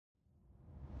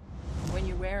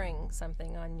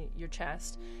something on your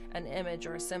chest, an image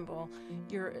or a symbol,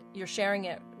 you're sharing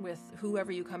it with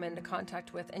whoever you come into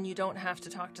contact with, and you don't have to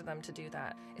talk to them to do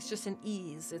that. It's just an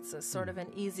ease. It's a sort of an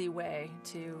easy way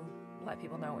to let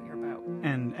people know what you're about.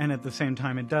 And at the same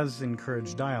time, it does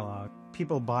encourage dialogue.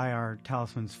 People buy our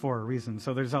talismans for a reason,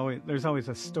 so there's always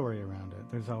a story around it.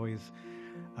 There's always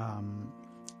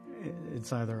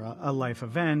it's either a life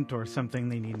event or something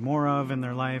they need more of in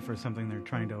their life or something they're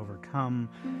trying to overcome.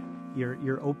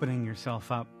 You're opening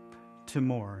yourself up to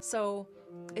more. So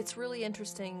it's really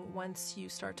interesting once you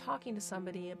start talking to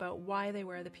somebody about why they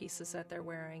wear the pieces that they're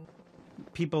wearing.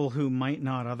 People who might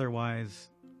not otherwise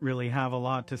really have a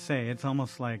lot to say, it's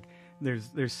almost like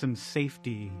there's some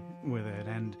safety with it,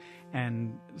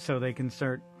 and so they can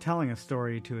start telling a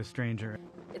story to a stranger.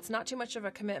 It's not too much of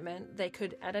a commitment. They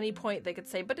could, at any point, they could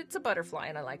say, but it's a butterfly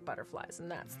and I like butterflies,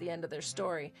 and that's the end of their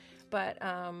story. But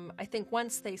I think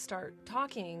once they start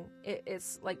talking,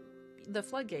 it's like the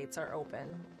floodgates are open.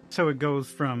 So it goes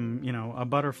from, a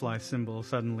butterfly symbol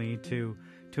suddenly to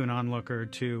an onlooker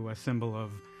to a symbol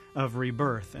of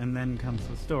rebirth, and then comes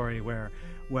the story where,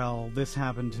 well, this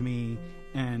happened to me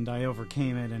and I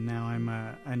overcame it, and now I'm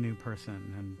a new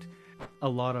person. And a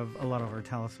lot of our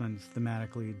talismans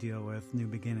thematically deal with new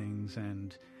beginnings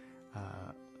and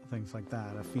things like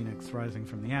that. A phoenix rising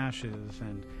from the ashes,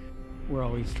 and we're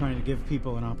always trying to give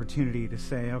people an opportunity to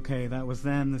say, okay, that was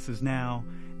then, this is now,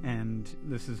 and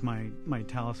this is my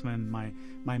talisman,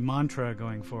 my mantra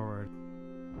going forward.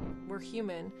 We're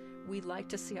human. We like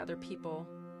to see other people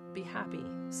be happy.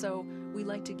 So we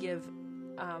like to give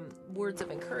words of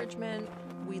encouragement.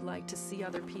 We like to see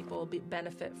other people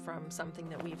benefit from something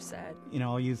that we've said.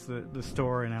 I'll use the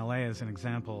store in LA as an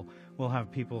example. We'll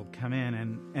have people come in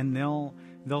and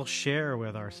they'll share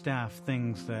with our staff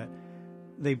things that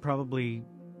they probably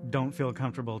don't feel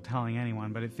comfortable telling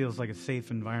anyone, but it feels like a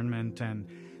safe environment, and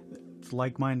it's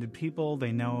like-minded people.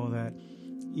 They know that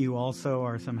you also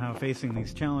are somehow facing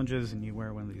these challenges, and you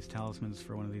wear one of these talismans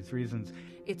for one of these reasons.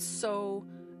 It's so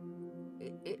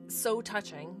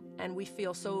touching, and we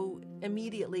feel so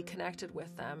immediately connected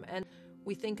with them. And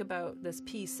we think about this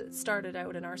piece that started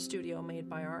out in our studio, made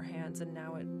by our hands, and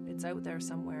now it's out there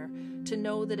somewhere. To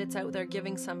know that it's out there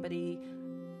giving somebody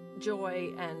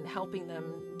joy and helping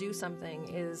them do something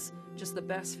is just the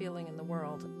best feeling in the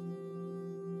world.